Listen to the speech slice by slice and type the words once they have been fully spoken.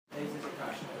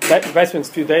Rabbi brings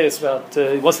a few days about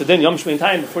what's the din Yom Shmein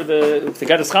time before the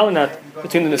get a schalinat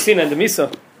between the Nesina and the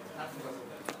Misa.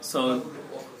 So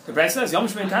the Rabbi says Yom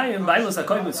Shmein time Bailos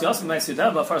Hakoy Mitziyos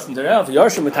Meisidah Bafars and Derev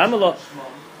Yarshim Mitamela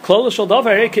Klol Shol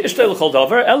Davar Heike Ishtel Chol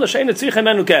Davar Ela Shein Tzichem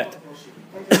Menu Get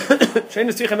Shein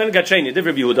Tzichem Menu Get Sheini. Div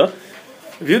Rabbi Yehuda.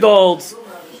 Rabbi Yehuda holds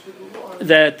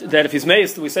that if he's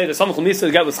maced, we say that Samach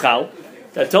Misa get was Chal.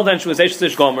 That till then she was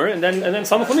Eish Gomer, and then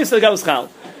Samach Misa get was Chal.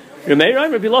 Rabbi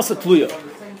Losa Tluya.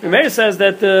 Rabbi says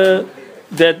that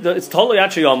it's totally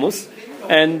Achayamus,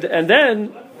 and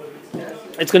then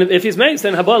it's going to, if he's maced,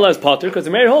 then Habolah is Potter, because the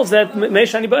Meir holds that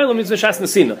Meishani Boehm means Shas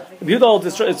Nesina. Rabbi Yehuda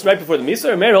holds it's right before the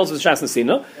Misa. Meir holds it's Shas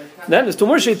Nesina. Then there's two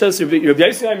more shittas. Rabbi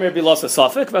Yossi Rabbi Losa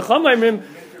Safek. V'Cham Amrim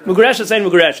Mugreshas and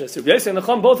Mugreshas. Rabbi Yossi and the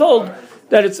Cham both hold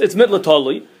that it's Mitla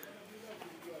Totally.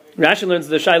 Rashi learns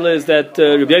the shaila is that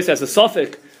Rabbi Yossi has a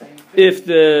suffix if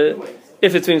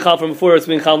it's being chal from before or it's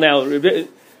being chal now.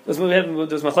 There's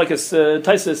machlokes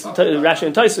Taisus, Rashi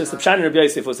and Taisus. The pshat in Rabbi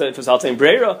Yossi if it's Altein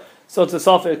Breira, so it's a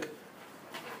suffix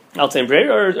Altein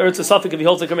Breira, or it's a suffix if he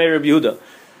holds like a Rabbi Yehuda.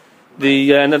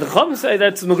 And then the Chum say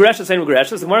that's Mugreshas and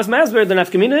Mugreshas. The Gemara's Masber, the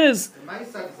nafkamina is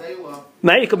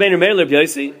Ma'ik Kabein Rabbi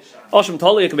Yossi, Osham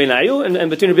Toli Kabein Ayu,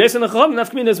 and between Rabbi Yossi and the Chum, the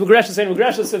nafkamina is Mugreshas and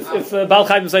Mugreshas if Baal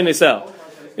Chayim Zayin Nesel.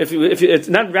 If it's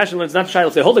not rational, it's not the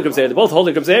shaila. They hold the Greb Zera. They both hold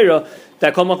the Greb Zera.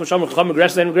 That Kol Makom Sham Chacham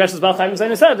Megreshas and Megreshas Baal Chayim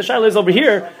Zayin Nesel. The shaila is over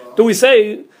here. Do we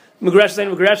say Megreshas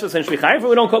and Megreshas and Shlichayim?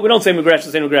 We don't say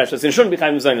Megreshas and Megreshas. It shouldn't be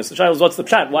Chayim Zayin. The shaila is what's the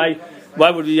pshat? Why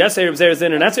would we yes say Reb Zera's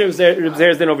din and not say Reb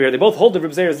Zera's din over here? They both hold the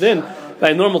Reb Zera's din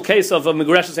by a normal case of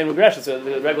Megreshas and Megreshas.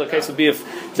 The regular case would be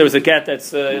if there was a get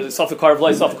that's Safek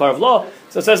Karv Law.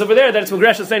 So it says over there that it's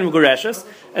Megreshas and Megreshas,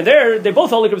 and there they both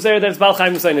hold the Reb Zera that it's Baal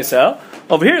Chayim Zayin Nesel.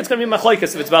 Over here it's going to be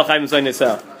Machlokes if it's Baal Chayim Zayin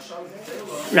Nesel.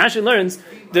 Rashi learns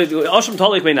the Osham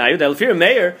Tolik Beinayu that if you're a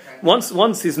mayor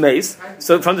once he's mace,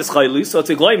 so from this Chayli, so it's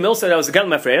a Gloy Mil said I was a Gel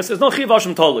Mafreya, so there's no Chiv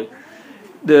Osham Tolik.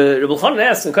 The Rebbe Chanan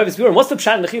asks in Kavis Burim, what's the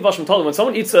pshat in the Chiv Osham Tolik? When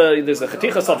someone eats there's a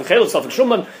Chaticha, Safek Chayil, Safek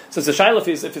Shuman, so it's a Shaila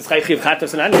if it's Chay Chiv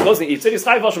Chatos and he goes and eats it, he's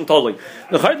Chiv Osham Tolik.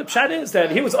 The pshat is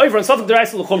that he was over on Safek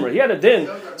Derais L'Chumra. He had a din,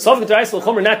 Safek Derais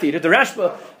L'Chumra not to eat it. The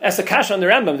Rashba asks a kash on the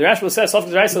Rambam. The Rashba says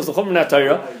Safek Derais L'Chumra not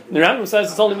Torah. The Rambam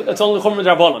says it's only L'Chumra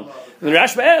D'Rabbanan. And the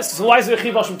Rashba asks, so why is there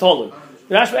Chiv Osham Tolik?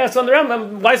 The Rashba asks on the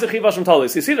Rambam, why is the Chiv Osham Toli?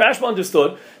 So you see, the Rashba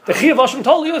understood the Chiv Osham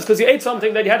Toli is because you ate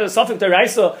something that you had a suffix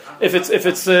deraisa. If it's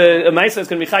a ma'isa, it's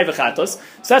going to be chayv v'chatos.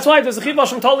 So that's why there's a Chiv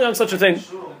Osham Toli on such a thing.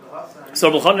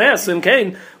 So Rabbi Chanan asks in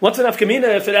Cain, what's enough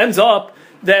kamina if it ends up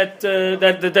that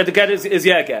the get is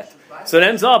yeah get? So it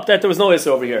ends up that there was no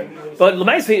issur over here. But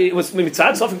l'ma'isa it was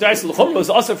mitzad suffix deraisa l'chumra. It was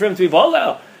also for him to be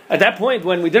bala. At that point,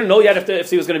 when we didn't know yet if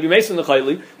he was going to be mason in the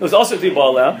chayli, it was also to be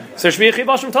bala. So it should be a Chiv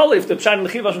Osham Toli. If the pshat in the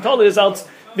Chiv Osham Toli is out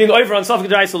being over on Safek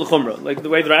Derais L'Chumra, like the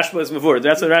way the Rashba is mavur.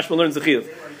 That's how the Rashba learns the Chiv.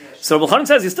 So Rabbi Chanan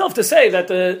says you still have to say that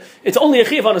it's only a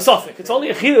Chiv on a Safek. It's only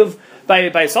a Chiv by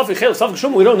Safek Chayil, Safek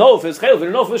Shuman. We don't know if it's Chayil, we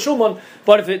don't know if it's Shuman.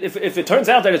 But if it turns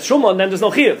out that it's Shuman, then there's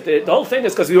no Chiv. The whole thing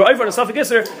is because we were over on a Safek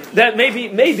Isser, that maybe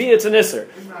it's an Isser.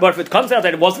 But if it comes out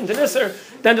that it wasn't an Isser,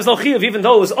 then there's no Chiv, even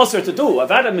though it was Usser to do.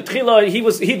 Avada Mitchila,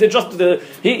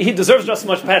 he deserves just as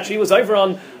much patch. He was over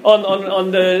on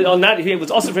that. He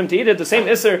was Usser for him to eat it. The same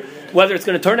Isser, whether it's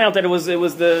going to turn out that it was the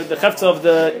Chefza of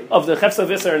the Chefza of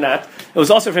Isser or not, it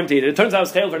was also for him to eat it. It turns out it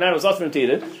was Chaylev or not, it was also for him to eat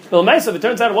it. But if it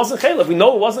turns out it wasn't Chaylev, we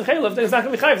know it wasn't Chaylev, then it's not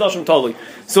going to be Chayv Osham Toli.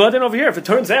 So then over here, if it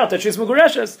turns out that she's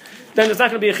Mugureshes, then it's not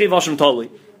going to be a Chiv Osham Toli.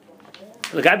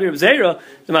 The guy Reb Zera,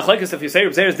 the machlokes if you say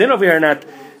Reb Zera's din over here or not,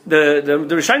 the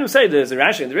Rishonim say there's a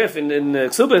Rashi and the Rif in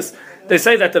Ksubis, they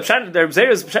say that the Reb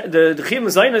Zera's the Chiv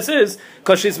Mezainis is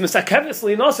because she's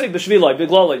misakevesli nosei b'shviloi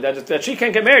b'gloli that she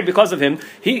can't get married because of him.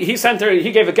 He sent her.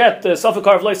 He gave a get Safek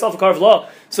Karv Law,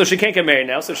 so she can't get married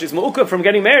now. So she's mu'uka from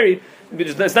getting married.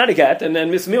 It's not a get, and then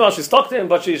meanwhile she's stuck to him,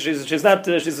 but she's not.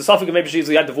 She's a Safek. Maybe she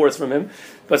got divorced from him,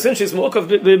 but since she's mu'uka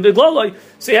b'gloli,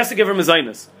 so he has to give her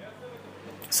Mezainis.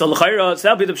 So l'chayra, so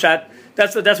that'll be the pshat.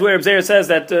 That's where Abzera says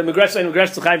that Megresh and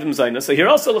Megresh to Chayv Mzayna. So here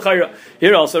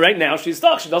also right now she's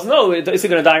stuck. She doesn't know is he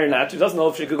going to die or not. She doesn't know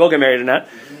if she could go get married or not.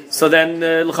 So then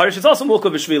l'chayra she's also mulka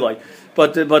b'shvilai.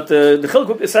 But the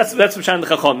chiluk that's Pshan the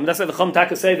Chacham. That's why the Chacham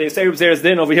Taka say Abzera's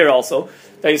din over here also.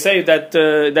 They say that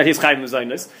he's Chayv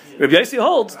Mzayna. Rabbi Yossi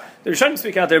holds. The Rishonim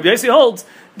speak out there. Rabbi Yossi holds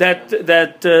that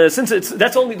since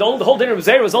that's only the whole din of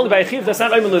Abzera was only by a chiv. That's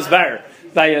not Oimel Bar.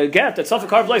 By a get that Safek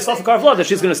Karv Law, that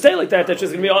she's going to stay like that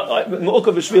she's going to be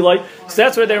Mu'ukav B'Shvilai, so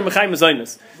that's where they're Mechayim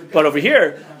Mezainis. But over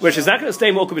here, where she's not going to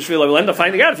stay Mu'ukav B'Shvilai, we'll end up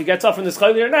finding out if he gets off from this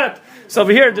Chayli or not. So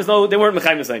over here, they weren't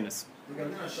Mechayim Mezainis.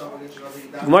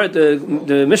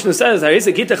 The Mishnah says,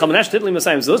 Harisa Gittin Chamanash Titli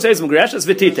Masayim Zuz, Heiz Mugrashas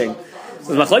V'Titein.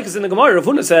 The Machlokes in the Gemara, Rav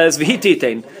Huna says, V'Hi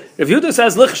Titein. Rav Yehuda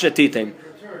says, L'chshet Titein.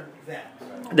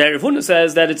 The Rav Huna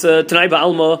says that it's a Tanai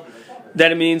Ba'alma,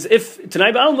 that it means if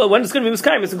Tanai Ba'alma, when it's going to be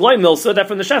Miskayim, it's a Gloy Mil, so that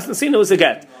from the Shas Nesina is a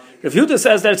get. Rav Yehuda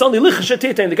says that it's only Lichasha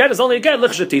Titein, the get is only a get,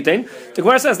 Lichasha Titein. The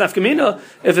Gemara says, Nafkamina,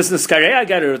 if it's Niskareya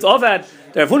get or it's Ovad,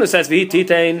 the Rav Huna says, V'hi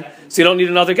Titein, so you don't need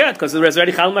another get, because there's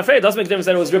already Chal Mafrei. It doesn't make a difference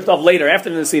that it was ripped off later, after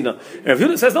the Nesina. Rav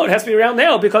Yehuda says, no, it has to be around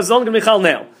now, because it's only going to be Chal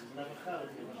now.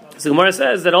 So the Gemara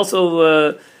says that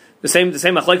also, the same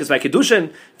machlokes by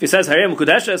Kedushin. If he says Harei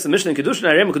Mekudeshes, the Mishnah in Kedushin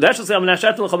Harei Mekudeshes,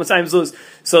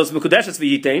 so it's Mekudeshes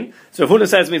v'Yitain. So Rav Huna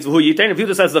says means v'hu Yitain. Rav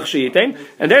Yehuda says l'chshi Yitain.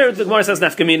 And there the Gemara says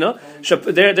Nafkamina.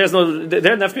 There's no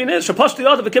Nafkamina is Shaposh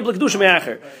Tiyada v'Kibla Kedusha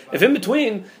me'acher. If in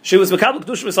between she was Mekabel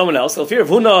Kedusha with someone else, so if here Rav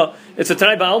Huna it's a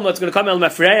Tanai Ba'alma, it's going to come El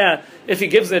Mafreya. If he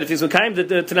gives it, if he's Mekayim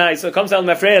the Tanai, so it comes El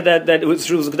Mafreya that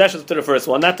she was Mekudeshes to the first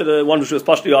one, not to the one who she was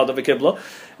Posh Tiyada v'Kibla.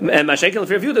 And Mashekel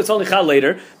if Rav Yehuda it's only Chal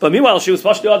later. But meanwhile she was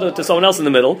Posh Tiyada to someone else in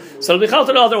the middle. So it'll be chal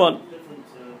to the other one.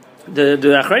 The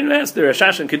Achrein asked, the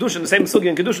Rashash and Kedushin, the same Sugi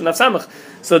and Kedushin, Nafsamach.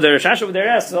 So the Rashash over there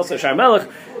asked, is also Shar Melech,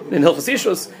 in Hilchos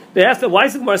Ishus, they asked why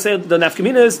is the Gemara say the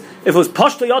Nafkamina is, if it was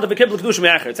Posh to Yad of a Kibbutz Kedushin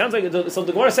Me'acher? It sounds like, so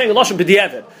the Gemara is saying Lashon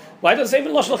B'di'evet. Why does it say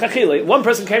even Lashon L'chachile? One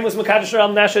person came with Mekadosh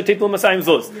Ram Nasha Titlu Masayim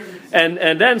Zuz.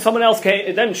 And then someone else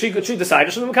came, then she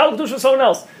decided, she was Mekadosh Kedushin with someone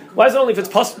else. Why is it only if it's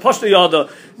Posh to Yad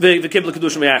of the Kibbutz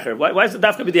Kedushin Me'acher? Why is it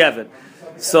Dafka B'di'evet?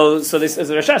 So this is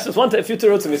a Rashash. There's a few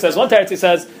terutzim. He says one teretz. He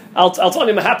says I'll tell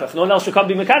him mahapach. No one else should come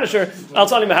be mekadosher. I'll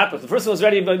tell him mahapach. The first one was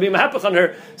ready to be mahapach on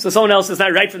her, so someone else is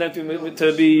not right for them to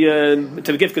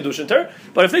give kedushin to her.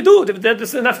 But if they do, it's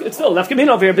still nafkamin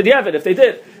over here. B'diavad. If they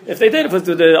did, if it was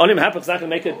the only mahapach, it's not going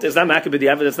to make it. It's not makah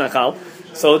b'diavad. It's not chal.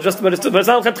 So but it's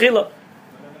not chatchila.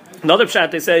 Another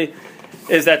pshat they say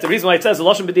is that the reason why it says the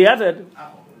lashon b'diavad.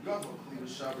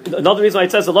 Another reason why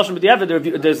it says the lashon b'diavad,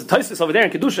 there's a Taisus over there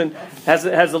in Kedushin has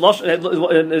the lashon.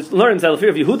 It learns that the fear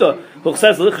of Yehuda who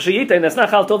says the lichashiyita and that's not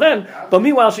chal till then. But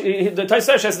meanwhile, the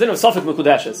Taisus has a din of sofik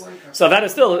mekudeshes. So that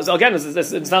is still again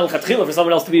it's not lechatchila for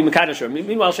someone else to be mekadesher.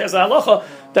 Meanwhile, she has a halacha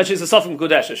that she's a sofik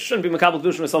mekudeshes. She shouldn't be mekabel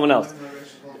kedushin with someone else.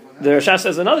 The Rashash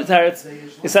says another teretz.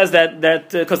 He says that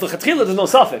because the chatchila there's no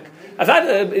sofik. I've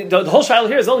had the whole shaila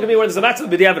here is only going to be where there's a matzah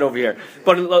b'diavad over here.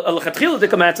 But l'chatchila the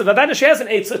matzah, I've had she has an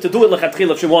eitzah to do it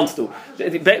l'chatchila if she wants to.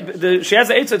 She has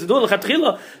an eitzah to do it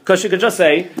l'chatchila because she could just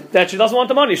say that she doesn't want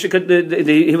the money. She could.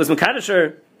 He was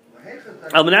mekadesher.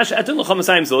 So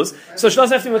she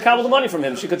doesn't have to be mekabel the money from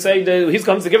him. She could say he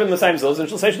comes to give him the same zuz, and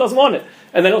she'll say she doesn't want it,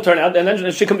 and then it'll turn out, and then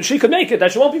she could make it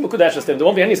that she won't be mekudeshes to him. There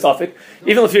won't be any suffix.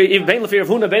 Even if you're bein lefir of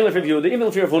huna, bein lefir of Yehuda, even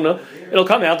if you're of huna, it'll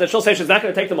come out that she'll say she's not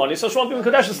going to take the money, so she won't be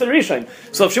mekudeshes to the rishon.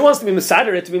 So if she wants to be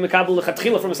mesader it to be mekabel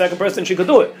lechatchila from a second person, she could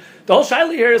do it. The whole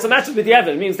shaila here is a match with the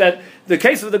It means that the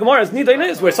case of the Gemara is nidain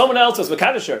is where someone else was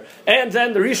mekadesher, and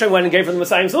then the rishon went and gave her the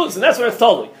Messiah zuz, and that's where it's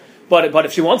totally. But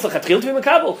if she wants the chatchil to be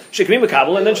makabel, she can be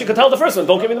makabel, and then she could tell the first one,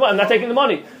 "Don't give me the money. I'm not taking the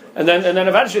money." And then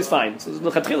eventually is fine. So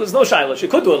the chatchil is no shaila. She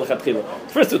could do it lechatchila. The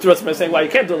first two truths are saying why you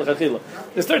can't do it lechatchila.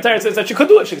 This third teretz says that she could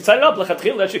do it. She could set it up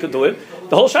lechatchila that she could do it.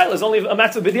 The whole shaila is only a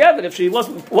matter of b'diavad. If she was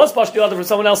pashed the other from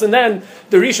someone else, and then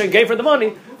the rishon gave her the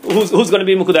money, who's going to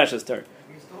be mukudash's turn?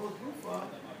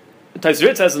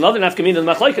 Taisrit says another nafkamin in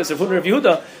the machlokes of Rav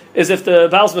Yehuda is if the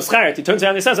Baal's mascharet, he turns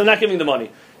around and he says, "I'm not giving the money."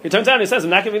 He turns around and he says,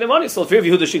 "I'm not giving the money." So fear of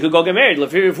Yehuda, she could go get married.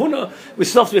 Fear of Huna, we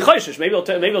still have to be choishish. Maybe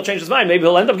he'll change his mind. Maybe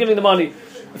he'll end up giving the money.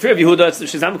 Fear of Yehuda,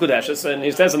 she's not mekudeshes, and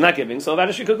he says, "I'm not giving." So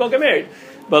that she could go get married.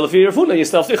 But fear of Huna, you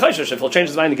still have to be choishish. If he'll change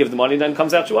his mind and give the money, then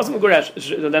comes out she wasn't mekudesh.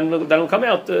 Then it'll come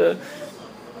out. By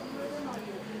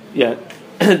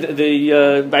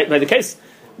the case,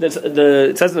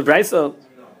 it says in the Brisa.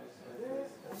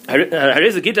 It's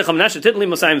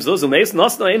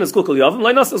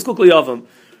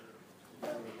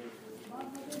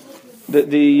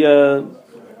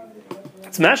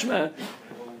mashma.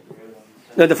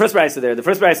 The first brisa there. The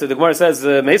first brisa. The Gemara says,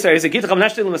 "Meiser is a gittin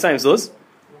chamnashtil l'masayim zuz."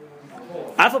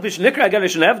 Afal pishnikra agav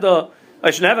yishnevda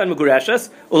yishneva and megurashes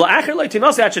ulaacher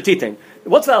leitinasi achatiting.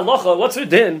 What's the halacha? What's her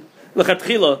din?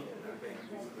 Lechatchila.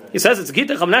 He says it's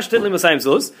gittin chamnashtil l'masayim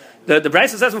zuz. The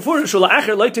brisa says before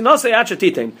ulaacher leitinasi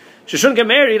achatiting. She shouldn't get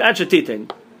married achatiting.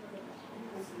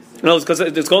 No, it's because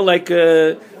it's going like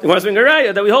the Gemara's being a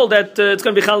raya that we hold that it's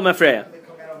going to be chal mafreya.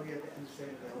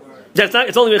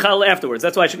 It's only Michal afterwards.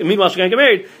 That's why meanwhile she's going to get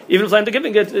married. Even if they're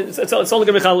giving it, it's only going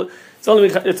to be Michal.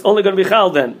 It's only going to be Chal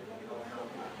then.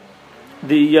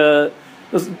 The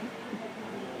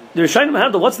Rishonim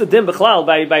handle what's the din b'chlal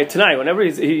by Tanai. Whenever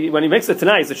when he makes the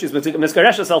Tanai, so she's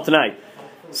miskareshes al Tanai.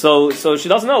 So she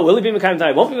doesn't know. Will he be Mekayim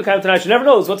Tanai? Won't be Mekayim Tanai. She never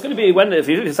knows what's going to be when if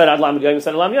he said Ad Lam Yom, he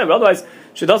said Ad Lam Yom. Otherwise,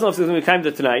 she doesn't know if he's going to be Mekayim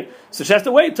the Tanai. So she has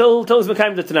to wait till he's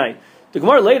Mekayim the Tanai. The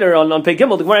Gemara later on Pei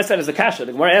Gimel, the Gemara said as a kasha.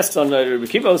 The Gemara asks on Rabbi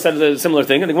Kiva, said a similar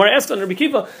thing, and the Gemara asks on Rabbi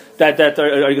Kiva that are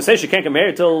you going to say she can't get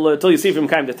married till you see from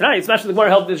Kaim tonight? It's actually the Gemara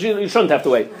held that you shouldn't have to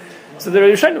wait. So the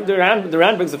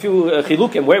Ran brings a few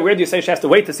chilukim. Where do you say she has to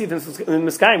wait to see this in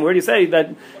Miskaim? Where do you say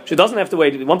that she doesn't have to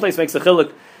wait? One place makes a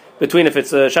chiluk between if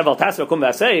it's Shaval Tasser or Kum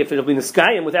Vasei, if it'll be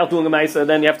Niskayim without doing a Maisa,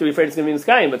 then you have to be afraid it's going to be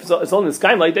Niskayim. If it's only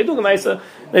Niskayim, like they do a Maisa,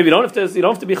 maybe you don't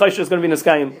have to be Chaysher, it's going to be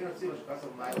Niskayim.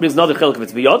 It brings another chiluk if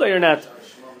it's Biyoda or not.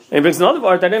 And it brings another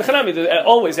part that in Chanami,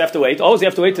 always you have to wait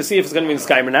to see if it's going to be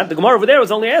Niskayim or not. The Gemara over there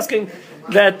was only asking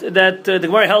that the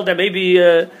Gemara held that maybe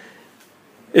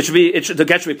the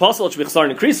get should be possible, it should be Chsar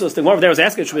and Krisus. The Gemara over there was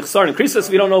asking it should be Chsar and Krisus.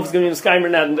 We don't know if it's going to be Niskayim or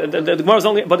not. The Gemara was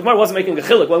only, but the Gemara wasn't making a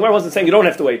chiluk. The Gemara wasn't saying you don't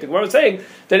have to wait. The Gemara was saying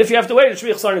that if you have to wait, it should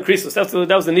be Chsar and Krisus.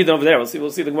 That was the need over there. We'll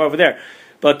see the Gemara over there.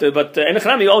 But in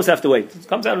Chanami, you always have to wait. It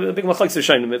comes out of a big machlokes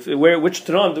Rishonim. Which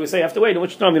Tanam do we say you have to wait, and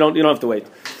which Tanam you don't have to wait?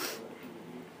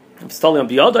 If it's totally on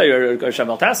Biyadai or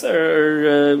Shaval Tasa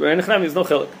or in Chanami, there's no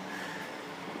chiluk.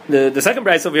 The second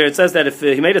price over here, it says that if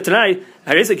he made it tonight,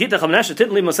 Harisa Gittin Chamnasha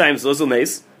Titli Masayim Zozu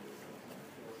Meis.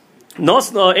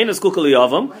 Nosna Enes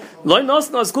Kukaliyavam, Loy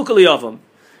Nosna is Kukaliyavam.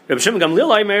 Rabbi Shimon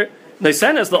Gamliel Aimer,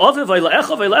 Noisenes the Oviv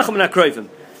Vailaecha Vailechem Nakroivim.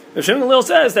 Rabbi Shimon Gamliel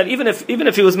says that even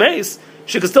if he was mace,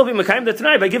 she could still be Mekayim the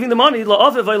tonight by giving the money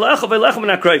LaOviv Vailaecha Vailechem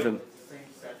Nakroivim.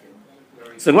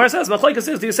 So the Gemara says, Machlokes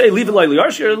is, do you say leave it like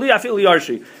Liarshi or Liafil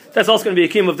Liarshi? That's also going to be a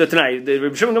kim of the tonight. The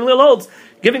Rabbi Shimon Gamliel holds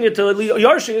giving it to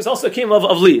Liarshi is also a kim of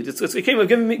Li. It's a kim of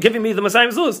giving me the Messiah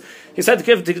Zuz. He said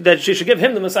that she should give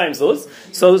him the Messiah Zuz.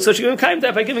 So she gave him kaim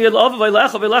that by giving it La'ov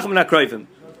Vaylecha Vaylechem Nakroivim.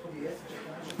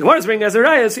 The Gemara is bringing as a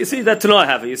rayas. You see that Tanah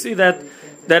have it. You see that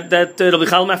it'll be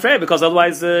Chal Mafrei because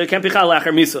otherwise it can't be Chal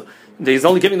Lacher Misa. He's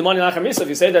only giving the money Lacher Misa. If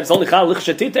you say that it's only Chal Lich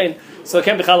Shetitein, so it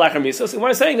can't be Chal Lacher Misa. So the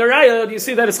Gemara is saying a raya. You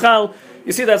see that it's Chal.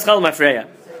 You see that's Chal Mafreya.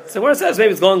 So where it says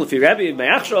maybe it's going with Rabbi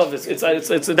Me'achshov,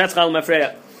 it's that's Chal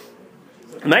Mafreya.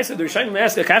 And I said the Rishonim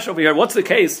ask a kash over here. What's the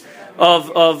case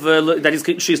of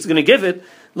that she's going to give it?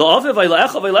 La'aviv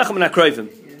vaylecha vaylechem nakroivim.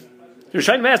 The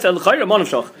Rishonim ask that l'chayra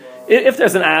monavshach. If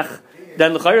there's an ach,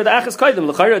 then l'chayra the ach is kaidem.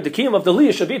 L'chayra the kiyum of the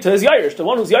li should be to his yairish. The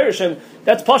one who's yairishim,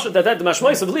 that's pashat that the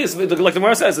mashmois of li is like the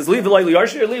Gemara says is leave the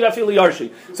yarshi or leave afil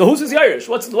yarshi. So who's his yairish?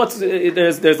 What's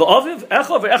there's la'aviv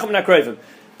echa vaylechem nakroivim.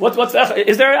 What's the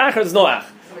is there an ach or there's no ach?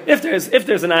 If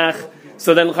there's an ach,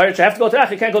 so then you have to go to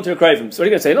ach. You can't go to the krayvim. So what are you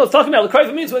going to say? No, it's talking about the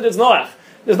krayvim means when there's no ach.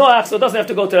 There's no ach, so it doesn't have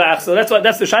to go to the ach. So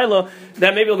that's the shaila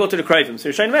that maybe it'll go to the krayvim. So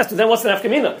you're shaying master. Then what's the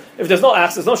nafkamina? If there's no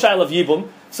ach, there's no shaila of yibum.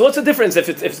 So what's the difference? If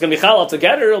it's going to be chal out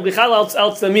together, it'll be chal out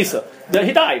the misa. Then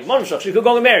he died. Monshach. She could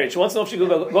go get married. She wants to know if she could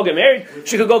go get married.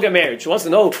 She could go get married. She wants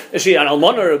to know is she an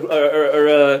almana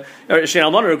or is she an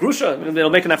almana or a grusha?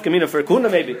 They'll make a nafkamina for a kuna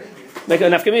maybe. Make a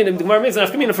nafkamina. The Gemara means a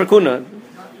nafkamina for kuna.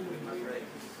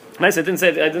 Nice, I didn't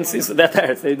see that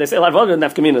there. They say a lot of other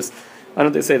nafkaminas. Why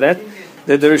don't they say that?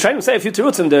 The Rishonim say a few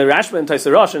terutzim, the Rashba and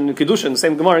Taisar Rosh and Kedushin, the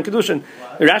same Gemara in Kedushin.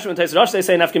 The Rashba and Taisar Rosh, they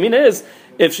say nafkamina is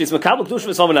if she's makabel kedushin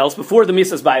with someone else before the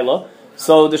misas baila.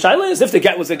 So the shaila is if the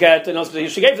get was a get, and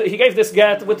he gave this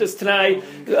get with this tanai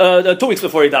 2 weeks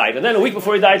before he died, and then a week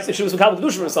before he died, she was makabel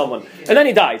kedushin with someone, and then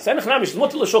he died. So she's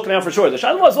mutal shuk now for sure. The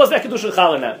shaila was that kedushin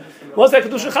chal or not? Was that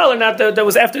kedushin chal or not? That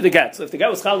was after the get. So if the get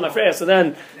was chal mafreya, so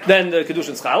then the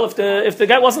kedushin's chal. If the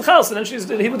get wasn't chal, so then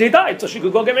he died, so she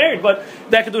could go get married, but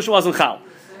that kedushin wasn't chal.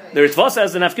 The Ritva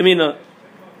says the nafkamina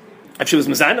if she was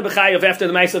mezayna b'chayav after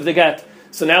the ma'ase of the get.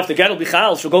 So now, if the get will be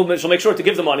chal, she'll make sure to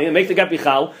give the money and make the get be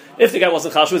chal. If the get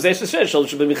wasn't chal, she was she'll be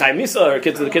chayim misa. Her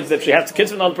kids, if she has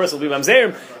kids from another person, will be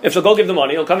mamzerim. If she'll go give the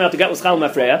money, it'll come out the get was chal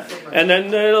mafreya, and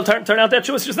then it'll turn out that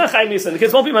she was just not chayim misa, and the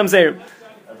kids won't be mamzerim.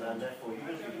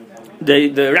 The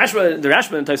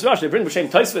Rashba and Taisvash, they bring b'shem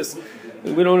Taisvis.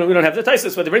 We don't have the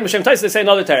Taisvis, but they bring b'shem Taisvis. They say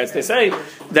another teretz. They say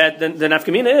that the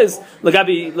nafkamina is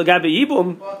legabi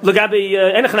yibum legabi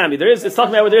enechnami. It's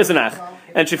talking about where there is an ach.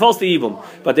 And she falls to Ibum.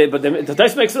 But the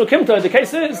Tais makes no kimta. The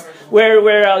case is where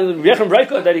Yechem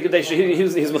Breika, that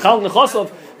he's Michal Nechosov,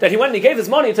 that he went and he gave his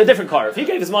money to a different car. If he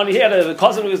gave his money, he had a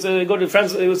cousin who was good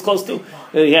friends, he was close to,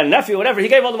 he had a nephew, whatever, he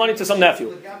gave all the money to some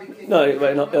nephew. He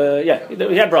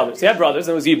had brothers, and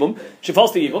it was Ibum. She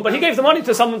falls to Ibum, but he gave the money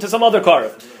to some other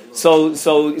car. So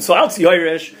out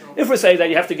Yoirish, if we say that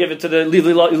you have to give it to the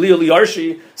Lil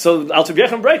Yarshi, so out to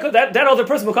Yechem Breika, that other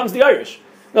person becomes the Irish.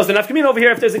 No, so the nafkamin over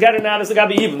here, if there's a get or not, is a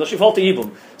gabi ibum. No, she falls to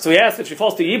ibum. So he asked if she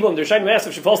falls to ibum. The Rishonim asked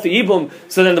if she falls to ibum.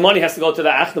 So then the money has to go to the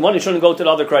ach. The money shouldn't go to the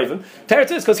other krayvim.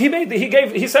 Teretz is because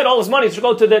he said all his money should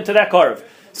go to that karv.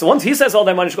 So once he says all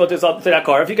that money should go to that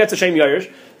karv, he gets a shem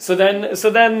yarish. So then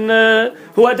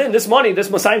who had in this money, this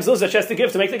Mosayim Zuz that she has to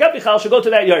give to make the gabi chal should go to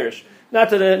that yarish, not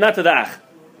to the ach.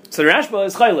 So the Rashba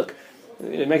is chaylik.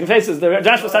 You're making faces. The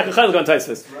Rash was taking chayil going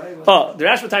Taisvis. Oh, the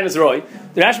Rash B'tain is Roy.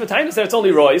 The Rash B'tain is that it's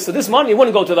only Roy. So this money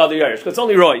wouldn't go to the other Yerush because it's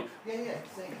only Roy.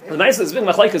 The nice is big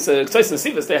machlekes Ktsois and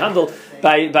Sivas. They handle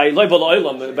by loybol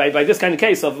oilam by this kind of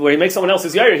case of where he makes someone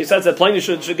else's Yerush. He says that Pliny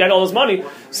should get all his money.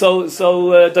 So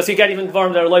does he get even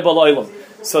varm their loybol oilam?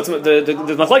 So it's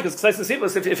the machlekes Ktsois and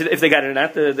Sivas if they get it in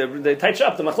that they touch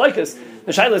up the machlekes.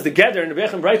 The shaila is the gather in the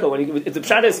Boehm breiko when the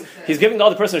pshat is he's giving the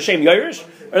other person a shame Yerush,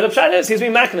 or the pshat is he's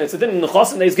being maknit. So then the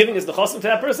chosim he's giving his nechosim to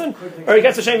that person, or he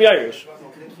gets a shame Yerush.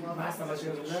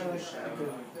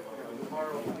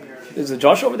 Is a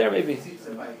Josh over there maybe?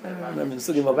 I don't remember the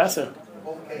Sugim Mobasser.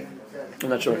 I'm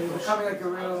not sure.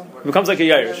 It becomes like a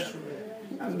Yerush.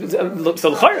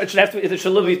 So it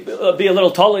should be a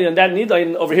little taller than that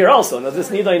nidain over here also. Now this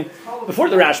nidain before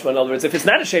the Rashba, in other words, if it's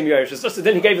not a shame Yerush, it's just that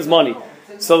then he gave his money.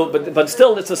 So, but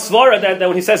still, it's a svara that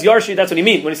when he says Yarshi, that's what he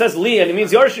means. When he says Li and he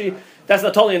means Yarshi, that's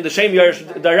not totally in the shame Yerush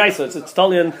Daraisa. It's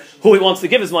totally in who he wants to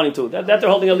give his money to. That they're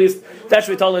holding at least. That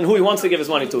should be totally in who he wants to give his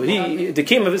money to. The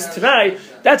kim of his Tanai,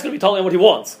 that's going to be totally in what he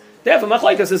wants. Therefore,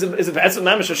 machlekes is if it's a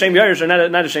mamish a shame Yerush or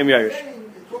not a shame Yerush.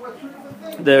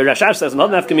 The Rashash says not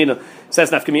nafkamina.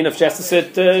 Says nafkamina if she has to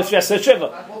sit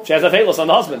shiva. She has a velos on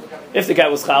the husband. If the guy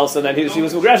was chal, so then she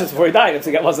was gracious before he died. If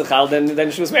the guy wasn't chal,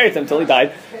 then she was married to him until he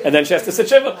died, and then she has to sit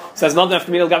shiva. Says not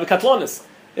nafkamina gavi katlonis.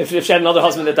 If she had another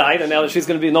husband that died, and now she's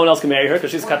going to be no one else can marry her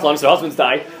because she's a katlonis. Her husband's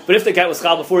died. But if the guy was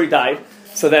chal before he died,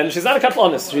 so then she's not a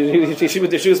katlonis.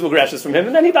 She was gracious from him,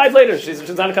 and then he died later. She's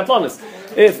not a katlonis.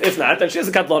 If not, then she is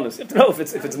a katlonis.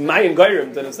 If it's mayin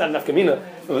goyrim, then it's not enough kamina.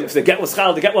 If the get was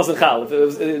chal, the get wasn't chal.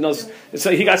 If it was,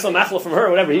 so he got some machla from her, or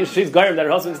whatever. She's goyrim that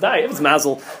her husband's died. If it's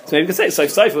mazel, so maybe you could say if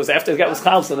it was after the get was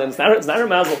chal, so then it's not her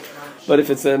mazel. But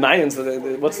if it's a mayin, so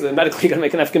what's the medically going to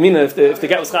make an afkamina? If the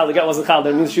get was chal, the get wasn't chal,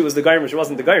 then it means she was the goyrim, she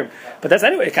wasn't the goyrim. But that's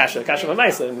anyway a kasha of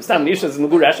ma'isa. Stam nisha is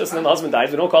nugur ashes, and then the husband dies.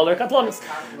 We don't call her katlonis.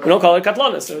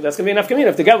 So that's going to be an afkamina.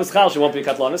 If the get was chal, she won't be a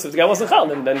katlonis. If the get wasn't chal,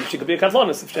 then she could be a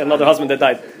katlonis. If she had another husband that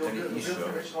died.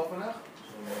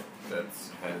 That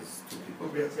has two people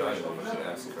that died, you should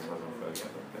ask her husband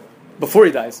before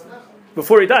he dies.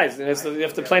 Before he dies, so you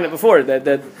have to plan it before that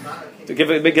to give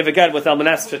a get with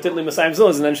almanas shetitli masayim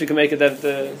zuz, and then she can make it that.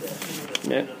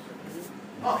 Yeah.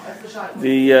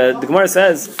 The Gemara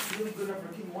says.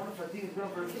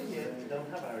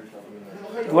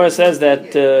 The Gemara says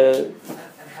that the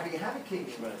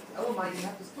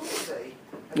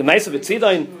Ma'asav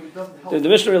B'tzidain, the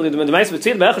Mishnah really the Ma'asav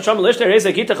B'tzidain Be'achad Sham L'Ishter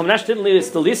Reizah Gittin Chamnash Tidli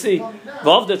Stelisi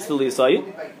V'Avdet Stelisi.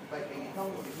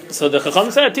 So the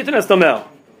Chacham said Titan es Tomel.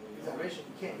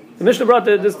 The Mishnah brought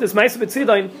this Ma'asav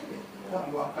B'tzidain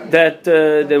that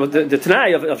the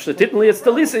Tanai of Shetitin Li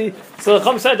Stelisi. So the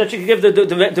Chacham said that she could give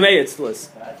the Me'et Stelis.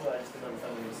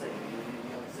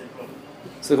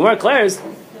 So the Gemara declares.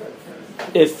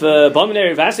 If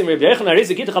Balminary Vasim Rabbi Yechon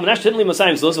Arizah Gittin Chamnash Tidli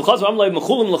Masayim Zuz V'Chaz V'Am Lo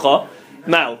Mechulim L'Cha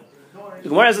Mao. The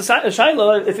Gemara has a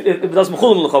shaila if it does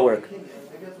mechulim l'cha work.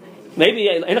 Maybe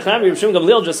Einach Nami Rav Shimon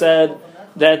Gamliel just said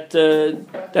that the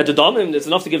domim it's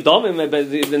enough to give domim, but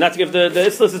not to give the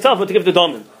islas itself, but to give the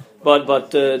domim. But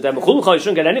that mechulim l'cha you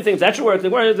shouldn't get anything. If that should work, the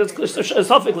Gemara is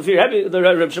safek l'fi Rabbi the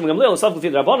Rav Shimon Gamliel safek l'fi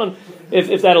the Rabbanon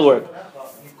if that'll work.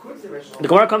 The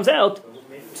Gemara comes out.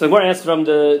 So the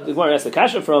Gemara asks the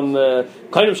kasha from Koinim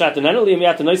Shatan Anali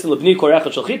Miyat Noisin Lebni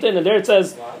Korechot Shalchitin, and there it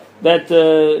says that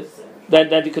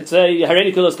you could say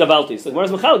Hareni Kulos Gabalti. So the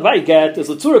Gemara's Mechalik Vai get is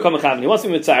Latzura Kamachavin. He wants to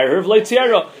be Mitzayir her. V'loi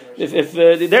Tziara. If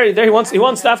there he wants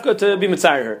Tafka to be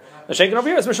Mitzayir her. A shaken over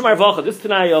here is Mishmar Vacha. This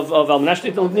Tanai of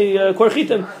Almanashtit Lebni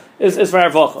Korchitim is for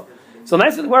our Vacha. So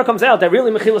nice that the Gemara comes out that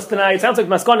really Mechilas Tanai. It sounds like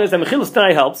Maskana is that Mechilas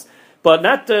Tanai helps, but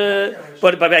not.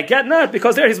 But I get not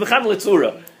because there he's Mecham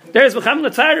Litzura. There is Mecham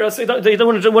Litzayir, so they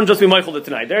don't want just be Michael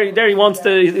tonight. There he wants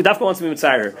to. He definitely wants to be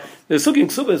Mitzayir. The Sugi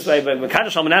Ksuba is by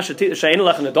Mekadosh Almanash Shein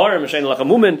Lach and Nedarim Shein Lach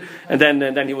Mumin, and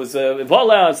then he was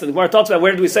Vala. So the Gemara talks about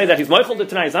where do we say that he's Michael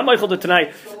tonight? He's not Michael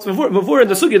tonight. So before in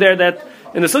the Sugi there that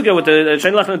in the Sugi with the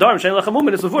Shein Lach and Nedarim Shein Lach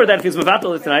Mumin, it's before that if he's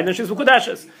Mevatel tonight, then she's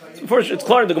Mekudashes. Before it's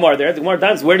clear in the Gemara there. The Gemara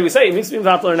dance. Where do we say it means to be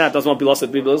Mevatel or not? Doesn't want to be lost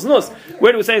at Biblos Nus.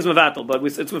 Where do we say he's Mevatel? But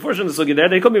it's before in the Sugi there.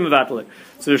 They could be Mevatel.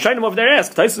 So the Shainim over there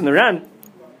ask Tyson Iran.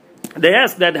 They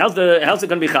asked that how's it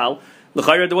going to be chal?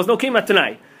 L'chayra there was no kima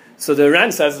tonight. So the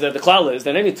Ran says that the klal is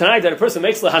that any tonight that a person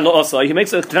makes l'hano osai, he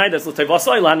makes a tonight that's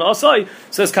l'tevasai l'hano osai.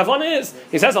 So his kavanah is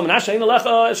he says amanash shein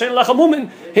lecha mumin.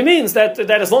 He means that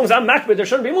as long as I'm makbid there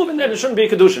shouldn't be movement, then there shouldn't be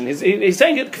kedushin. He's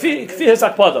saying it kfi his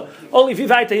akpada. Only if he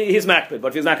vayta he's makbid, but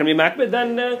if he's not going to be makbid,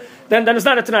 then it's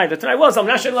not a tonight. The tonight was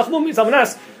amanash shein lecha mumin. It's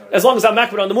amanash. As long as I'm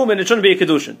makbid on the movement, it shouldn't be a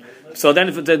kedushin. So then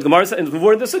if the Gemara in the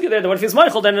Sugi there, what if he's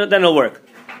Michael, then it'll work.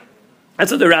 That's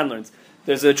what the Ran learns.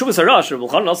 There's a Chuvas Harash, or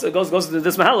Bulchan also goes to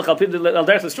this Mahalach, al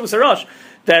derech Chuvas Harash,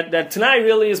 that Tanai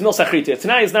really is Mil Sachriti.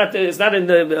 Tanai is not in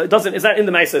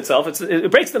the Maisa itself.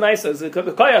 It breaks the Maisa. It's a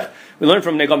koyach. We learn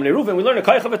from Negam Neruvin. We learn a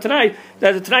koyach of a Tanai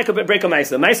that a Tanai could break a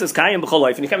Maisa. Maisa is Kayim b'chol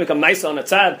life, and you can't make a Maisa on a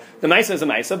tzad. The Maisa is a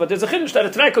Maisa, but there's a chiddush that a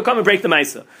Tanai could come and break the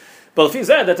Maisa. But if he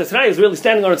said that the Tanai is really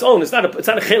standing on its own, it's not a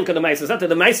chilk of the Maisa. It's not that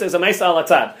the Maisa is a Maisa al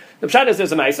atzad. The pshat is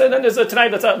there's a Maisa, and then there's a Tanai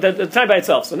the Tanai by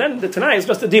itself. So then the Tanai is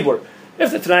just a dibur.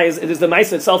 If the Tanai is the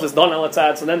Maisa itself is done al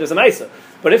atzad, so then there's a Maisa.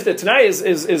 But if the Tanai is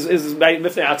by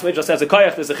Mifnei Atzmei, just as a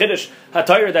koyach, there's a chiddush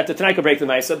hatayr that the Tanai could break the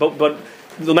Maisa. But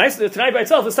the Maisa, the Tanai by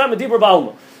itself is tam a dibur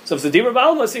ba'alma. So if it's a dibur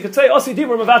ba'alma, so you could say osi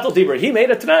dibur mevatel dibur. He made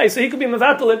a Tanai, so he could be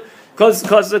mevatel it because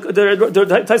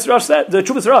the Tais Rosh said, the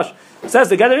Chuvas Rosh says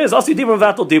the gather is osi dibur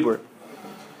mevatel dibur.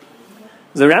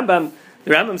 The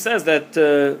Rambam says that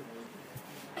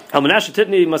Almanash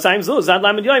Titni Masayim Zu Zad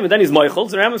Lamed Yoim, and then he's Moichel.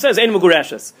 The Rambam says Ein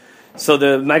Mugureshes. So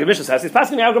the Maggid Mishnah says he's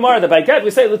passing the Gemara that by get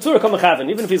we say L'tzur Kol Mechaven.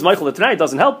 Even if he's Moichel tonight, it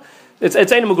doesn't help. It's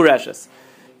Ein Mugureshes.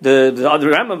 The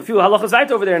Rambam, a few halachas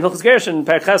right over there in Hilchos Gershon,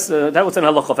 Perches, that was in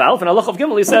halach of Alf, and halach of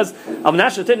Gimel he says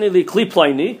Almanash Titni Li Kli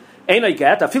Ploini. Ain't I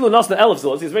get? Afilu Nas the Elf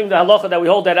Zuz. He's bringing the halacha that we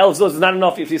hold that Elf Zuz is not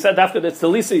enough. If he said after it's the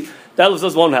Lisi, the Elf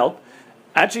Zuz won't help.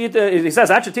 He says,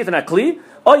 "Achetith and akli,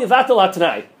 or yevatel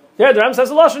atanai." Here, the Ram says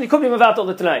a lashon. He could be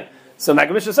mevatel atanai. So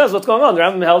Maggid Mishnah says, "What's going on?" The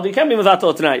Ram held he can be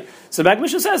mevatel atanai. So Maggid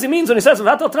Mishnah says he means when he says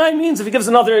mevatel atanai means if he gives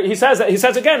another. He says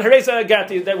again haresa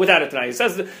get without a tanai. He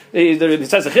says a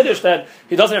chiddush that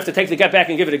he doesn't have to take the get back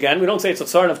and give it again. We don't say it's a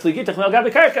tzarn of tligitach mel gabi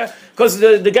karka because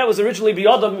the get was originally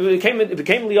biyadam. It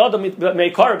became liyadam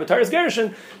meikar b'taris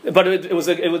gershon, but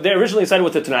they originally said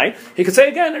with the tanai. He could say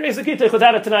again haresa gitach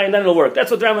without a tanai and then it'll work. That's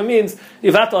what the Rambam means.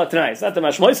 Mevatel atanai. It's not the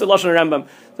mashmois lashon Rambam.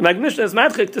 The Maggid Mishnah is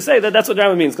madchik to say that that's what the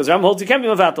Rambam means because Rambam holds you can't be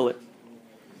mevatel it.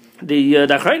 The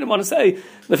Achrayim want to say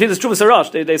the Fidas Chuvas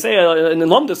Harash. They say in the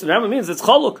Lomdus, the Rambam means it's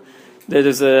Chaluk.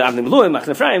 There's Avnim Luim, Machne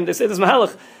Ephraim. They say there's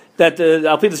Mahalach that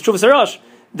Al Fidas Chuvas Harash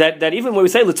that even when we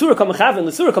say L'tzura Kol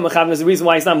Mechaven is the reason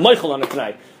why he's not Moichel on a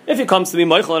Tanai. If he comes to be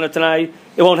Moichel on a Tanai,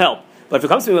 it won't help. But if it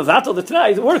comes to be Mevatel the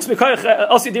Tanai, it works because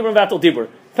Osi Dibur Mevatel Dibur.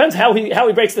 Depends how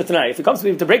he breaks the Tanai. If it comes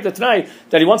to break the Tanai,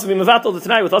 that he wants to be Mevatel the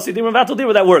Tanai with Osi Dibur Mevatel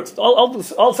Dibur, that works.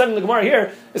 All said in the Gemara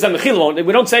here is that Mechila won't.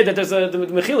 We don't say that the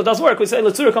Mechila does work. We say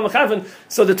L'tzura Kol Mechaven,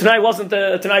 so the Tanai wasn't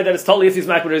a Tanai that is totally if he's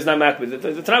Makbid or he's not Makbid.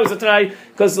 The Tanai was a Tanai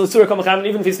because L'tzura Kol Mechaven,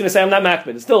 even if he's going to say I'm not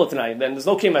Makbid, it's still a Tanai. Then there's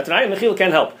no Kiyum at Tanai and Mechila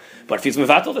can't help. But if he's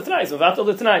Mevatel the Tanai, it's Mevatel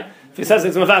the Tanai. If he says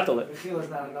it's Mevatel it, Mechila is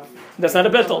not enough. That's not a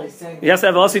Bittul. He has to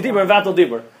have Osi Dibur and Mevatel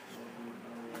Dibur.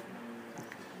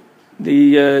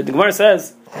 The Gemara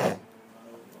says,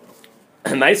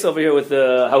 nice over here with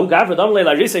the Hahu Gavra Damle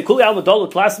Larise Kuli Al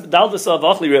Madol Plas Dalvis of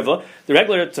Achli River. The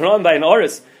regular Taron by an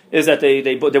Oris is that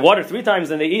they water 3 times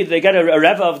and they get a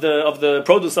reva of the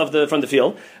produce from the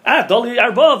field. Doli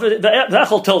Arba the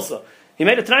Echel Tilsa. He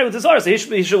made a Tanai with his Oris.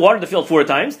 He should water the field 4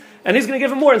 times, and he's going to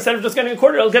give him more instead of just getting a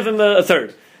quarter. He'll give him a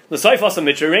third. The Saif also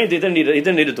Mitcher rained. He didn't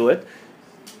need to do it.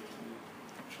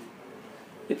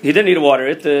 He didn't need to water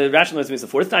it. The rationalism is the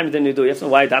 4th time he didn't need to do it. You have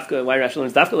to know why rationalism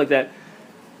is dafka like that.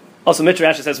 Also, Mitra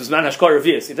Rashi says, "V'zman hashkar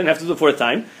revius." He didn't have to do it 4th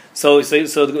time. So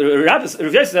the Rabbi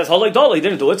says, "Holei dola." He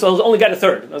didn't do it, so he'll only get a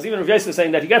third. Now, even Rav Yosef is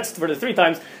saying that he gets for the 3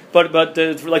 times, but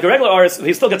for like a regular aris,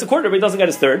 he still gets a quarter, but he doesn't get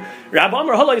his third. Rabbi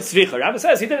Amar holei tzvicha. Rabbi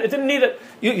says it didn't need it.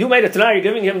 You made it tonight. You're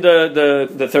giving him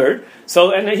the third.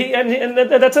 So and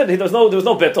that's it. There was no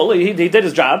bittul. He did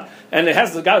his job, and it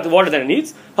has got the water that it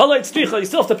needs. Holei tzvicha. You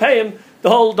still have to pay him the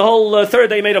whole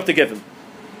third that you made up to give him.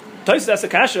 Tosis that's a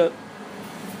kasha.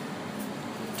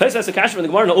 Tosis has a kasha from the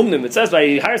Gemara in Umnim. It says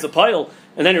he hires a pile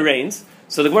and then it rains.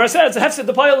 So the Gemara says it's a hefsed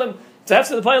the pileim. It's a hefsed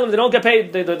the pileim. They don't get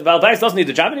paid. The Baal Bayis doesn't need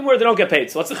the job anymore. They don't get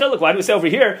paid. So what's the chiluk? Why do we say over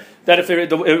here that if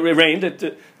it rained,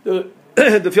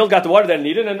 the field got the water that it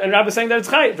needed, and Rabbi is saying that it's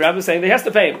chayiv. Rabbi is saying that he has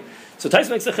to pay him. So Tosis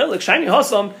makes a chiluk. Shani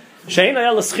hasam shein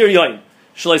ayal l'schir yoim.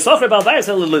 Shalei Baal Bayis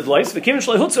el lidlois v'kim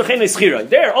shalei hutzur chein l'schir.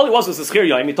 There, all he was a schir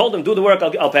yoim. He told him, do the work,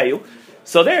 I'll pay you.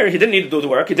 So there, he didn't need to do the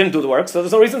work. He didn't do the work, so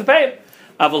there's no reason to pay him.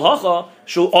 Avol hacha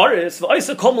shu aris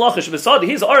v'oisa kol malachish v'sadi.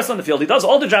 He's aris on the field. He does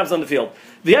all the jobs on the field.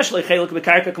 V'yeshlei chelik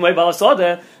b'karka k'may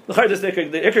balasada. L'chayr this the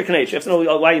ikar knech. You have to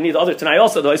know why you need the other tanai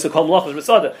also. The oisa kol malachish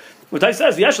v'sada. What I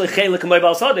says v'yeshlei chelik k'may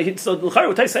balasada. So l'chayr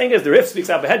what I saying is the Rif speaks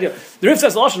out behead. The Rif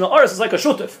says lashon aris is like a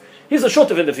shutif. He's a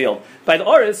shutif in the field. By the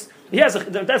aris, he has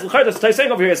that's l'chayr that's what I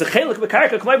saying over here is a chelik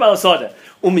b'karka k'may balasada.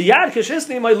 Umiyad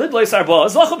kishisni my lidlei sarba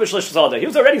zacha b'shlish sada. He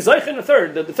was already zeich in the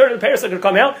third. The third of the pairs that could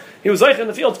come out. He was zeich in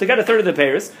the field to get a third of the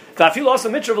pairs. Kafil also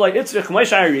mitzvah like itzrich k'may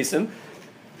shayirisim.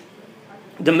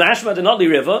 The mashma the nodli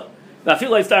river. Kafil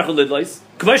like starch lidleis.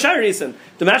 K'may shayirisim.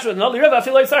 The mashma the nodli river.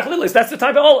 Kafil like starch lidleis. That's the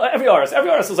type of every aris. Every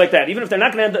aris is like that. Even if they're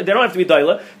not going to, they don't have to be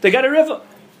daila. They get a river.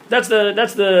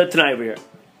 the Tanai over here.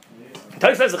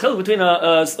 Taisa says the chiluk between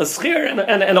a schir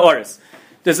and an oris.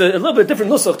 There's a little bit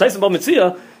different nusach. Taisa Boehm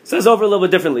says over a little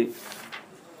bit differently.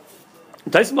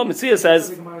 Taisa Boehm says.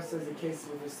 The Gemara says the case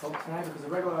with this whole Tanai because the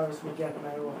regular oris would get no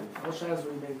matter what. The whole shaz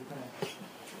we made the Tanai.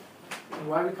 And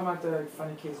why did we come out the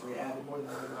funny case where we added more than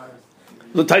the regular oris?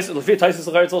 Look,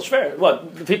 Taisa is all shver.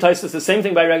 What? The Taisa is the same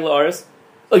thing by regular oris.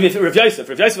 Look, Rav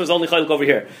Yosef was only chaylik over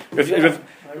here.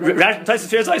 Taisa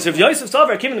fears Rav Yosef's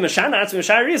over. Came in the Meshanatz,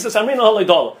 Mesharis, Amrina Halei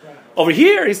Dollar. Over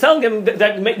here, he's telling him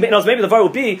that maybe the var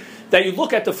would be that you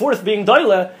look at the fourth being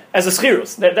doila as a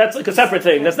schirus. That's like a separate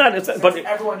thing. That's not. But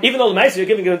even though the meiser you're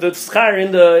giving him the schar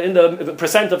in the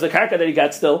percent of the karka that he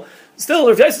got, still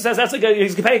Rav Yosef says that's like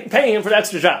he's paying him for the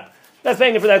extra job. That's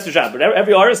paying him for the extra job. But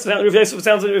every artist, Rav Yosef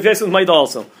sounds like Rav Yosef might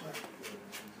also.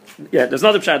 Yeah, there's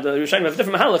another pshat. The Rishonim have a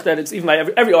different mahalach that it's even by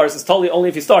every artist is totally only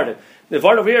if he started. The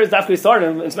vart over here is after he started,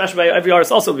 and smashed by every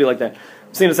artist also would be like that.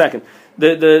 We'll see in a second.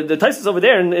 The Taisus over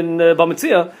there in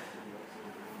Bamitzia,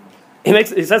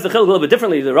 he says the chiluk a little bit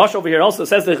differently. The Rosh over here also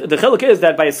says the chiluk is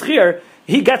that by a schir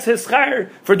he gets his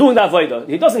schar for doing the avodah.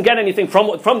 He doesn't get anything from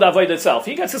the avodah itself.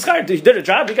 He gets his schar. He did a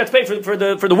job. He gets paid for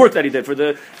the work that he did for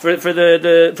the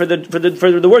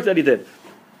work that he did.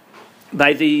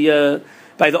 By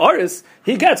the aris,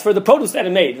 he gets for the produce that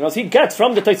he made. He gets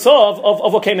from the teitzah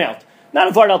of what came out. Not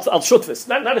a vart al shutfis.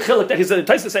 Not a chiluk that he's a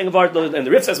Taisa saying a vart, and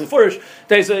the Rif says in Furish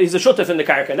that he's a shutf in the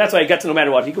karka, and that's why he gets it no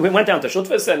matter what. He went down to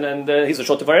shutfis, and he's a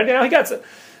shutf already. Now he gets it.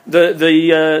 The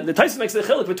Taisa makes the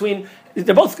chiluk between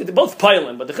they're both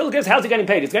piling, but the chiluk is how's he getting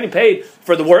paid? He's getting paid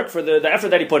for the work, for the effort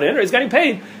that he put in, or he's getting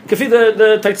paid kafi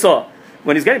the teitzah.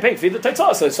 When he's getting paid for the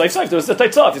teitzah, so saif there was the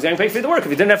teitzah. If he's getting paid for the work, if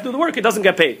he didn't have to do the work, he doesn't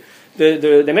get paid.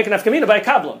 They make an afkamina by a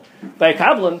kablan. By a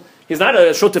kablan, he's not a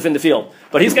shutuf in the field,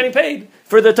 but he's getting paid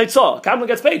for the teitzah. Kablan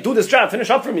gets paid. Do this job. Finish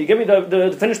up for me. Give me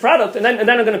the finished product, and then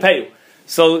I'm going to pay you.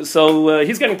 So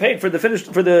he's getting paid for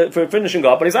for finishing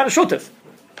up, but he's not a shutuf.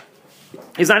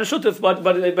 He's not a shutuf,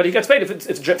 but he gets paid if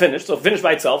it's finished. So finished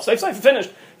by itself. So if it's finished,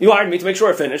 you hired me to make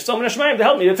sure it's finished. So I'm going to shemaim to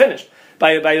help me to finish.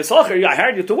 By a sacher, I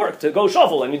hired you to work, to go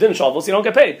shovel, and you didn't shovel, so you don't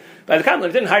get paid. By the kabbalah,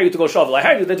 I didn't hire you to go shovel. I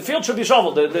hired you that the field should be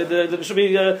shoveled. The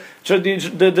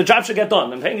job should get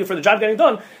done. I'm paying you for the job getting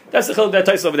done. That's the chiluk that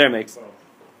Taisa over there makes.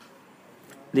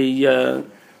 The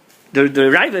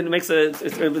Rabbi makes it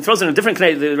throws in a different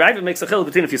knei. The Rabbi makes a chiluk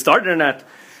between if you started or not.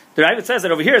 The Rabbi says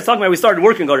that over here it's talking about we started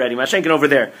working already. Mashenkin over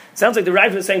there. It sounds like the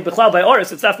Rabbi is saying b'chlal by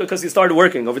oris. It's not because he started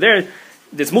working over there.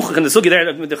 This muchach and the sugi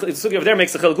there, the sugi over there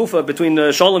makes a chil gufa between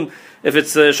shalom. If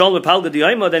it's shalom with palga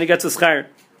diayma, then he gets a schar.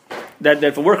 That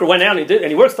if a worker went out and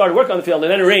he started working on the field,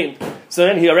 and then it rained, so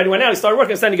then he already went out, he started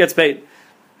working, so then he gets paid.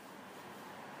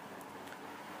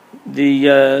 The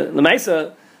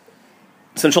lemaisa,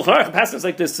 so in Shulchan Aruch passes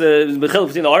like this bechil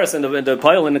between the aris and the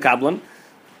pile and the kablan.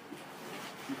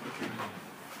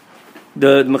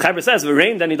 The mechaber says if it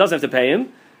rained, then he doesn't have to pay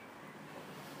him.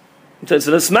 So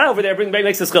the Sma over there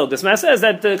makes this chiluk. The Sma says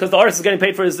that because the artist is getting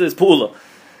paid for his pu'ula.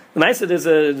 The Maisa there's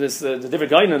the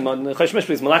different gainim on Chosh Mishpah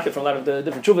is malakit from a lot of the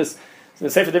different chuvas. The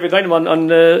Sefer different gainim on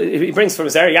he brings from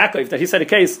Zari Yaakov that he said a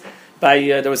case by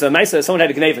there was a Maisa, someone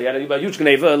had a gneva, he had a huge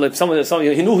gneva. Someone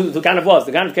he knew who the ganav was.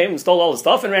 The ganav came and stole all the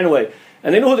stuff and ran away.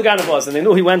 And they knew who the ganav was, and they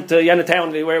knew he went to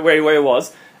town where he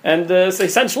was. And so he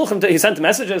sent shluchim. He sent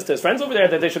messages to his friends over there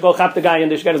that they should go chap the guy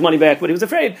and they should get his money back. But he was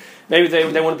afraid maybe they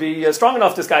wouldn't be strong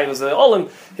enough. This guy was olim.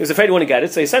 He was afraid he wouldn't get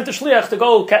it. So he sent the shliach to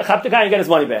go chap the guy and get his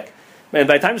money back. And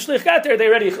by the time the shliach got there, they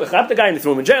already chapped the guy and they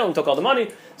threw him in jail and took all the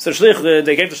money. So the shliach,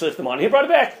 they gave the shliach the money. He brought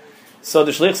it back. So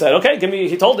the shliach said, "Okay, give me."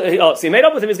 He told, so he made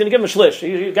up with him. He's going to give him a shlish.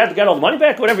 He got to get all the money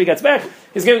back. Whatever he gets back,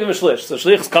 he's giving him a shlish. So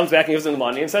shliach comes back and gives him the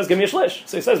money and says, "Give me a shlish."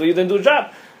 So he says, "Well, you didn't do the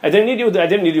job. I didn't need you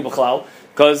b'chlal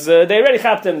because they already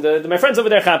chapped him. My friends over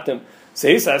there chapped him." So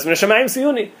he says, "M'neshamayim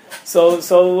siyuni." So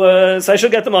I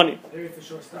should get the money. Did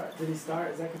he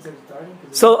start? Is that considered starting?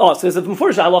 So there's a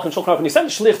mufurish halach in Shulchan Aruch when you send a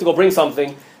shliach to go bring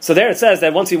something. So there it says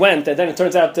that once he went, and then it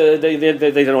turns out they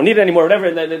don't need it anymore, whatever.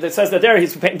 And it says that there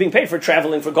he's being paid for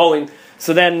traveling, for going.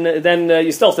 So then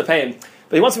you still have to pay him.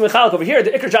 But he wants to be mechalek over here.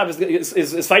 The ikr job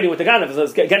is fighting with the ganav,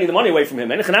 is getting the money away from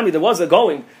him. And Chanami, there was a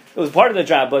going. It was part of the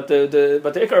job, but the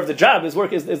ikr of the job is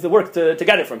the work to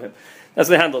get it from him. That's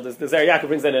what they handle. The Zari Yaakov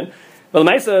brings that in. But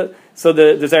Lemaisa, so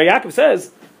the Zari Yaakov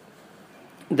says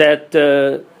that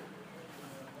the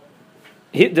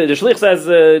shlich says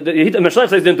the shlich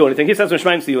says didn't do anything. He says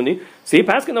Mishmaim Siyuni. So he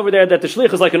passing over there that the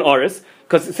shlich is like an aris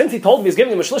because since he told me he's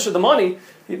giving him a shlish of the money,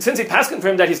 since he passing for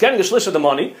him that he's getting the shlish of the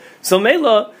money, so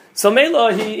Mela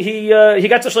he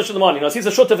gets a shlish of the money. He's a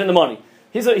shutav in the money.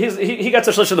 he gets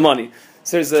a shlish of the money.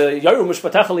 So there's a Yaru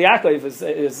Mushpatach Yaakov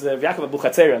is Yaakov Abu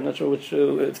Chatzera. I'm not sure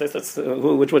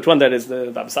which one that is.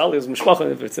 The Babsali is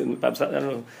Mishpacha. If it's in Babsali, I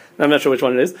don't know. I'm not sure which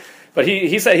one it is. But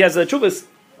he said he has a chuvas.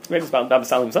 Maybe it's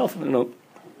Babsali himself. I don't know.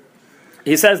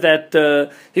 He says that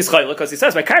he's chayla because he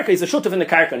says by karka he's a shutuf in the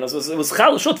karka. And it was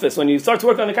chal shutfis when you start to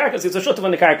work on the karka. He's a shutuf on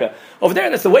the karka. Over there,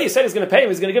 that's the way he said he's going to pay him.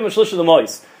 He's going to give him a shlish of the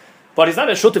mois. But he's not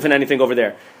a shutuf in anything over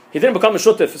there. He didn't become a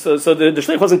shutuf, so the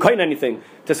shlich wasn't koyin anything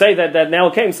to say that now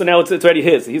it came, so now it's already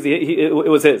his. It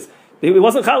was his. He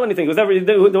wasn't chal anything. It was never. He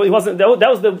wasn't. That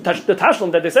was the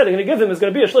tashlum that they said they're going to give him is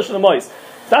going to be a shlish of the mois.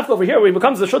 Stafka over here where he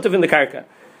becomes a shutuf in the karka.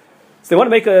 So they want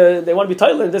to be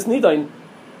titled in this nidain.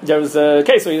 There was a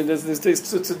case where there's these two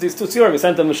tziurim. He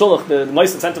sent them a shulach. The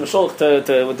Meister sent them a shulach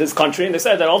to this country, and they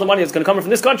said that all the money is going to come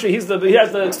from this country. He has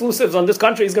the exclusives on this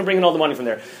country. He's going to bring in all the money from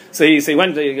there. So he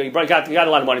went. He got a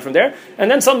lot of money from there,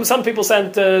 and then some people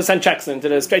sent checks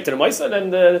straight to the Meister,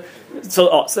 and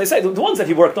so they say the ones that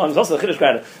he worked on is also the chiddush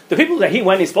grada. The people that he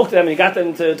went, he spoke to them, and he got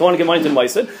them to want to give money to the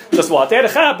Meister. Just what they had a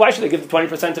chab. Why should they give the 20%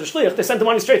 to the shliach? They sent the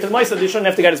money straight to the Meister. They shouldn't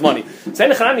have to get his money. So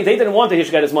they didn't want that he should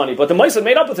get his money, but the Meister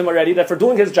made up with him already that for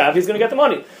doing his job, he's going to get the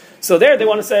money. So there, they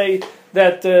want to say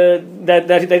that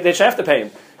they should have to pay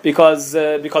him because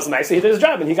the Ma'aseh he did his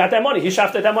job and he got that money. He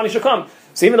shafted that money should come.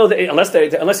 So even though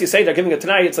unless you say they're giving it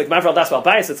tonight, it's like Mavral Das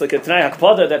Balbais. It's like a tonight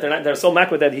hakpada that they're so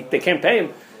mackward that they can't pay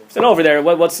him. So no, over there,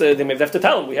 they may have to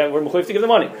tell him we're mechuyev to give the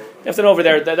money. You have to know over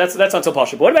there that's not so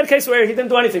possible. But what about a case where he didn't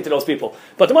do anything to those people,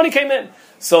 but the money came in?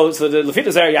 So the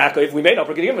Lefita Zer Yaakov, we made up.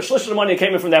 We're going to give him a shlish of the money that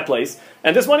came in from that place,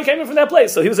 and this money came in from that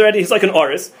place. So he's like an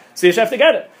oris. So you should have to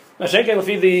get it. Mashenken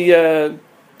lefi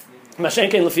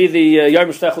the Yar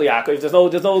Mushtach Yaakov. There's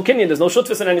no kinyan, there's no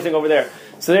shutfis and anything over there.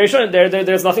 So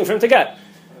there's nothing for him to get.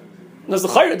 There's the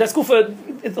chayr. That's kufa.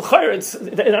 The chayr.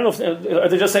 I don't know if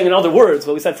they're just saying in other words.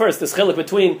 But we said first this chilik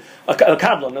between a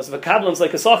kablan. If a kablan's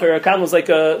like a socher, a kablan's like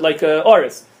a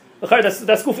oris.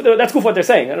 That's kufa what they're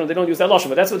saying. They don't use that lashon,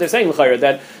 but that's what they're saying.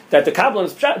 That the kablan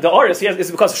is the oris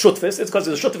is because of shutfis. It's because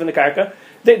there's a shutf in the karka.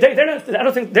 They're not. I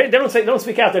don't think they don't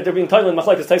speak out that they're being titled in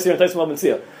machlekes taisir and taisir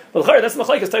momentsia. But that's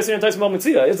machlekes taisir and taisir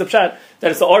momentsia. Is the pshat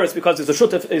that it's the oris because there's a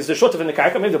shutf in the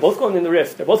karka. Maybe they're both going in the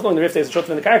rift. They're both going in the rift. There's a shutf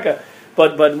in the karka.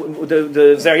 But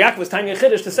the Zer Yaakov was tying a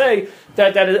chiddush to say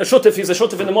that a shutf is a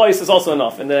shutf in the mois is also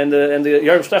enough. And the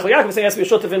Yerim Shtech Yaakov is saying has to be a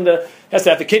shutf has to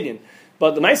have the kinyan.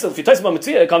 But the Ma'aseh, if you taste about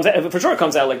Mitzvah, it comes out, for sure it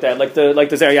comes out like that, like the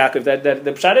Zer Yaakov. That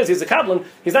the pshat is he's a kablan.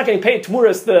 He's not getting paid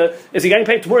tmuras. Is he getting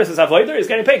paid tmuras as avoider? He's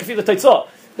getting paid kafir the teitzah.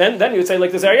 Then you would say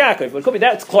like the Zer Yaakov. But it could be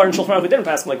that it's Klar and Shulchan Aruch didn't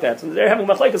pass him like that. So they're having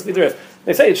machlekes b'drif.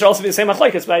 They say it should also be the same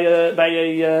machlekes by a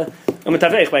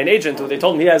metavech, by an agent who they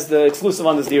told him he has the exclusive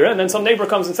on this dira, and then some neighbor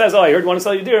comes and says, "Oh, I heard you want to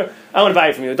sell your dira. I want to buy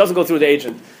it from you." It doesn't go through the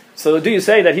agent. So do you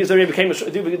say that he's already became a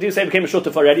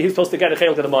shutuf already? He's supposed to get a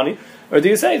chayil to the money, or do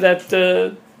you say that?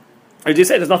 Or do you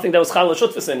say there's nothing that was chal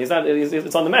shutfus in? It's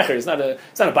on the mecher. It's not a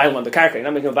bailam on the karka. You're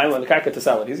not making a bailam on the karka to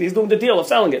sell it. He's doing the deal of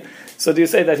selling it. So do you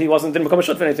say that he didn't become a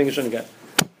shut for anything he shouldn't get?